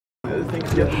drink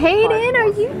together. Hayden, are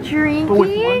you drinking? But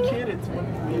with one kid, it's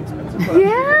expensive.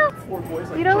 Yeah. 4 boys,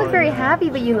 like, You don't look very happy,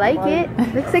 but you like it.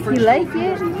 Looks like you like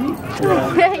it.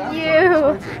 Look at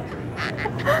you.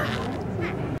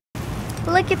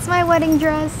 Look, it's my wedding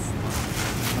dress.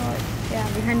 Yeah,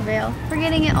 behind veil. We're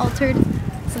getting it altered.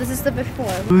 So this is the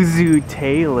before. Uzu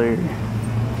Taylor.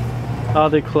 Oh,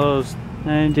 they're closed.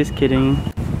 I'm just kidding.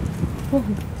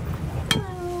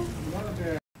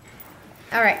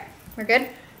 All right, we're good?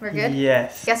 We're good?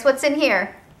 Yes. Guess what's in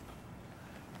here?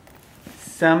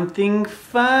 Something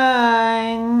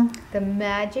fun. The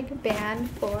magic band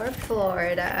for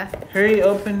Florida. Hurry,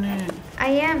 open it. I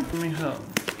am. Let me help.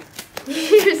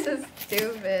 You're so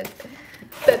stupid.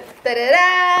 Da, da, da,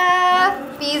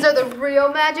 da. These are the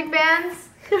real magic bands.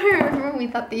 Remember when we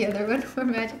thought the other one were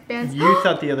magic bands? You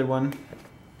thought the other one.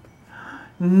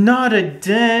 Not a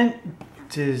dent.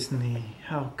 Disney,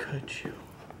 how could you?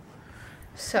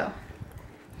 So.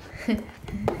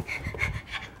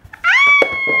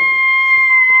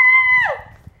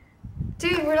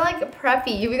 Dude, we're like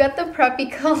preppy. We got the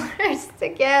preppy colors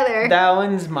together. That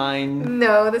one's mine.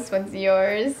 No, this one's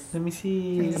yours. Let me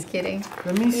see. I'm just kidding.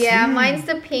 Let me see. Yeah, mine's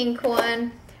the pink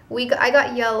one. I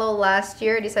got yellow last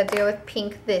year. I decided to go with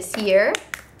pink this year.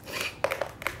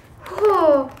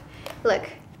 Whew. Look,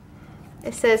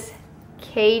 it says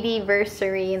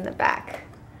Katieversary in the back.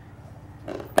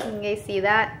 Can you guys see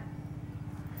that?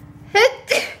 Come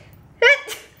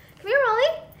here, Molly.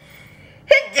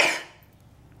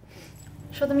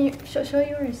 Show them show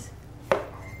yours.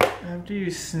 After you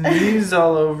sneeze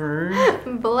all over.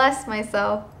 Bless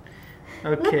myself.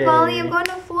 Okay. Look, Molly, I'm going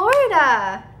to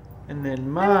Florida. And then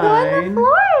I'm going to mine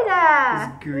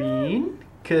Florida. is green.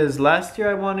 Because last year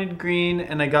I wanted green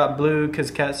and I got blue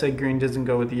because Kat said green doesn't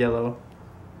go with yellow.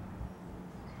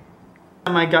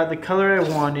 I got the color I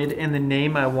wanted and the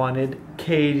name I wanted,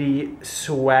 Katie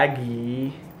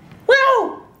Swaggy.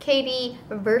 Whoa!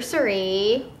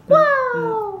 Katieversary.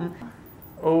 Whoa!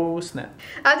 Oh snap.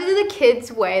 I have to do the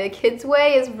kids' way. The kids'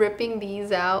 way is ripping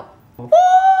these out.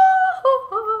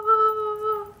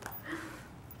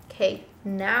 Okay,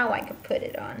 now I can put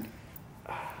it on.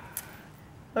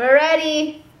 We're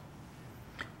ready.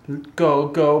 Go,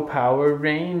 go, Power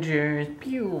Rangers.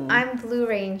 Pew. I'm Blue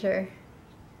Ranger.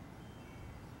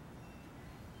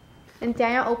 And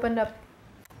Daniel opened up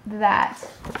that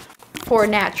for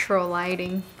natural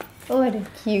lighting. Oh, what a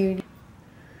cutie.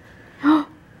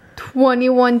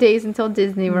 21 days until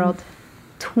Disney World.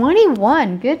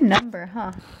 21, good number,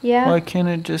 huh? Yeah. Why can't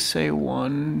it just say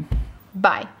one?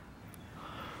 Bye.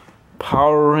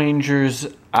 Power Rangers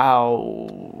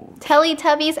out.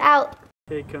 Teletubbies out.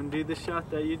 Okay, come do the shot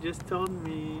that you just told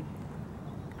me.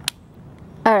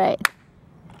 All right.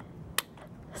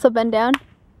 So bend down.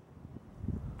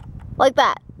 Like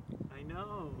that. I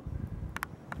know.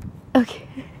 Okay.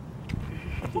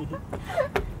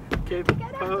 Okay,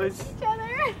 pose. Each other.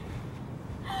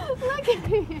 Look at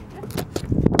me.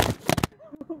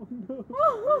 Oh no.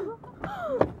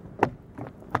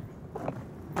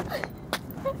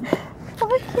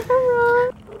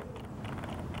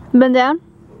 Bend down.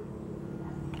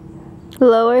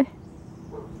 Lower.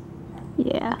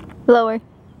 Yeah. Lower.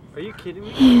 Are you kidding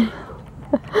me?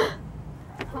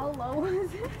 How low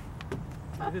is it?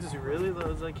 This is really low.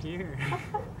 It's like here.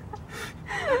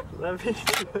 Let me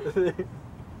do it.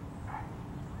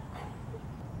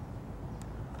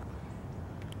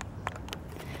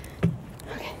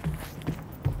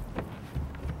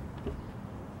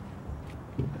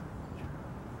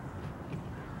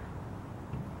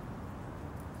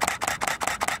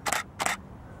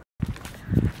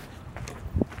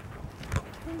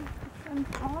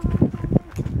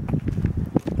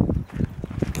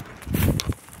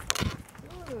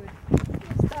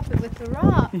 With the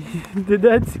rock. Did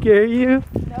that scare you?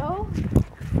 No.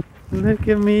 Look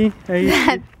at me. Are you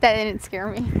that didn't scare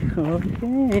me.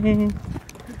 okay?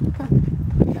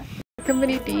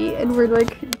 Company D, and we're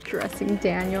like dressing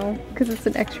Daniel because it's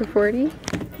an extra 40.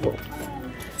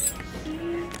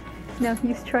 Now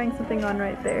he's trying something on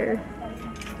right there.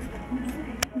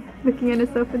 Looking at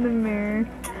himself in the mirror.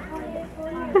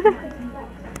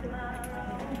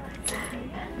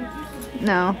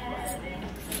 No.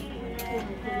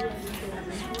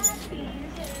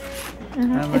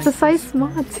 It's a size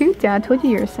small too, Dad. I told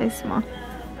you you're a size small.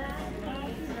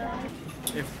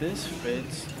 If this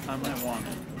fits, I might want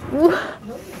it.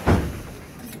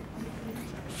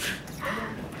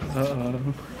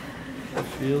 Uh-oh. It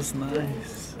feels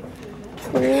nice.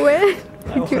 What?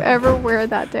 Did you ever wear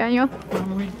that, Daniel?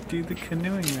 When we do the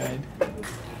canoeing ride.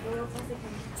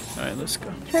 Alright, let's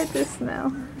go. Try this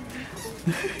now.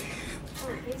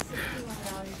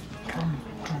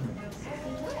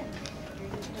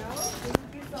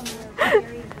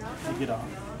 it off.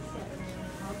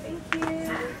 Thank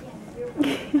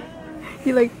you.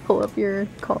 You like pull up your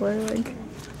collar like.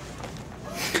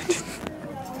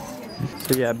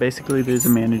 So yeah, basically there's a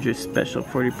manager's special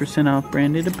 40% off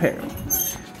branded apparel.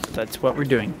 So that's what we're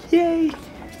doing. Yay!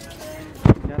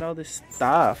 Got all this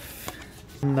stuff.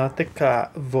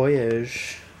 Nautica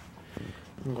Voyage.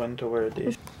 I'm going to wear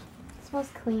these. It smells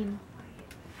clean.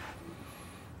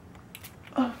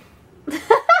 Oh.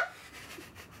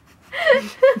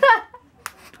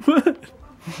 What?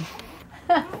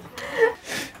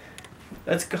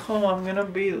 Let's go, I'm gonna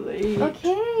be late.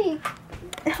 Okay.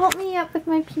 Help me up with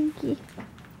my pinky.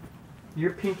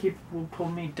 Your pinky will pull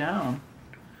me down.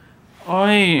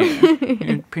 Oi!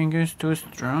 Your pinky's too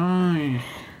strong.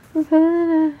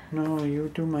 No, you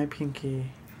do my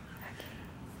pinky.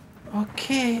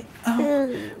 Okay.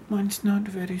 Oh, mine's not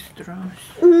very strong.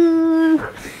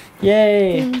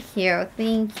 Yay! Thank you,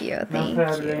 thank you, thank No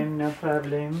problem, you. no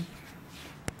problem.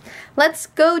 Let's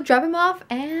go drop him off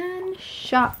and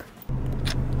shop.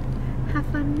 Have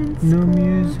fun in school. No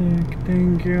music.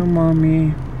 Thank you,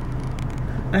 mommy.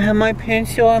 I have my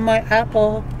pencil and my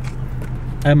apple.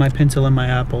 I have my pencil and my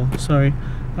apple. Sorry.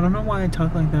 I don't know why I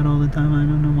talk like that all the time. I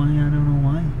don't know why. I don't know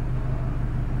why.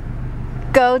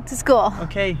 Go to school.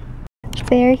 Okay.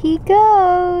 There he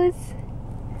goes.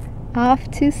 Off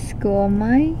to school.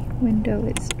 My window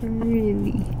is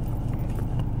really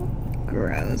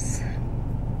gross.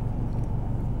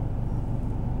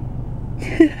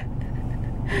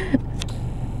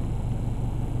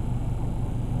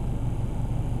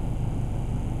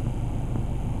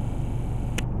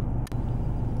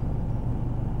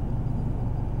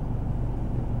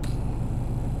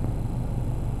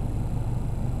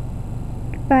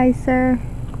 Bye, sir.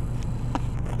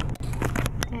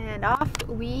 And off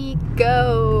we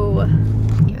go.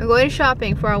 We're going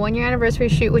shopping for our 1-year anniversary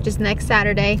shoot, which is next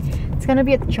Saturday. It's gonna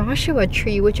be at Joshua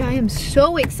Tree, which I am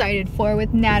so excited for,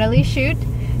 with Natalie Shoot.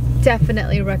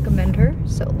 Definitely recommend her.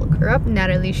 So look her up,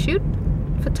 Natalie Shoot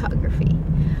Photography.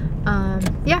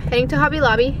 Yeah, heading to Hobby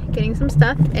Lobby, getting some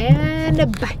stuff, and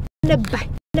bye.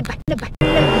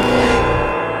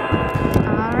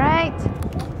 All right.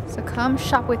 So come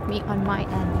shop with me on my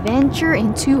adventure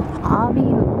into Hobby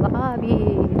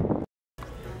Lobby.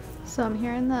 So I'm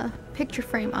here in the picture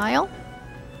frame aisle.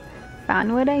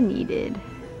 Found what I needed.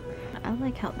 I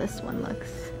like how this one looks.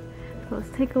 So let's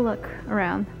take a look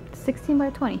around. 16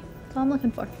 by 20. That's all I'm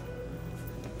looking for.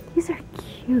 These are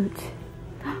cute.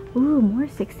 Ooh, more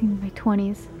 16 by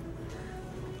 20s.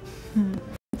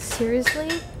 Seriously?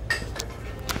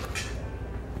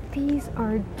 These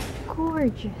are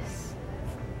gorgeous.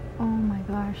 Oh my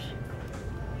gosh.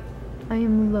 I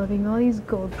am loving all these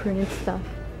gold printed stuff.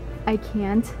 I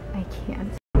can't.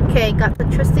 Okay, got the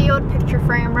trusty old picture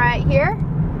frame right here.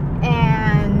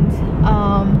 And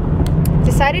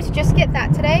decided to just get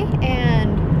that today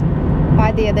and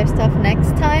buy the other stuff next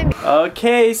time.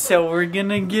 Okay, so we're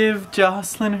gonna give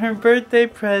Jocelyn her birthday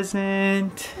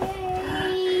present.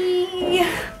 Yay!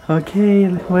 Okay,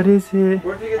 what is it?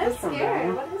 Where'd you get this from,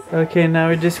 Diane? What is it? Okay, now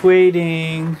we're just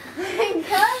waiting. I'm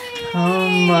coming! Oh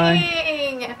my.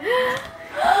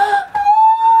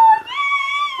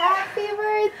 Happy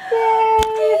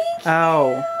birthday!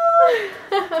 Ow.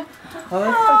 Oh,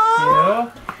 that's so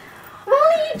cute.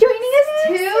 Molly, you joining us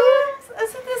too?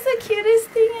 Isn't this the cutest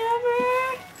thing ever?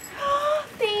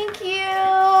 Thank you.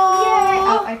 Yay!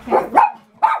 Oh, I can't.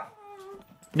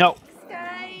 No.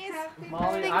 Guys.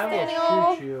 Molly, Thanks, I will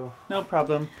Daniel. shoot you. No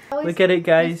problem. Always Look at it,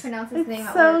 guys. mispronounce his name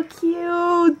at So work.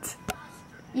 cute.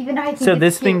 Even I think So it's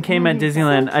this thing cute. came at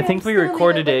Disneyland. I think we Slowly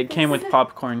recorded it. like It came with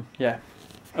popcorn. Yeah.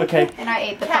 Okay. And I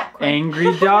ate the popcorn.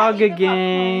 Angry dog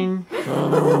again.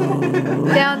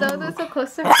 Down, don't go so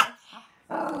close to her.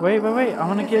 Wait. I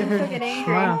want to get her She'll get angry.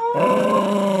 smile.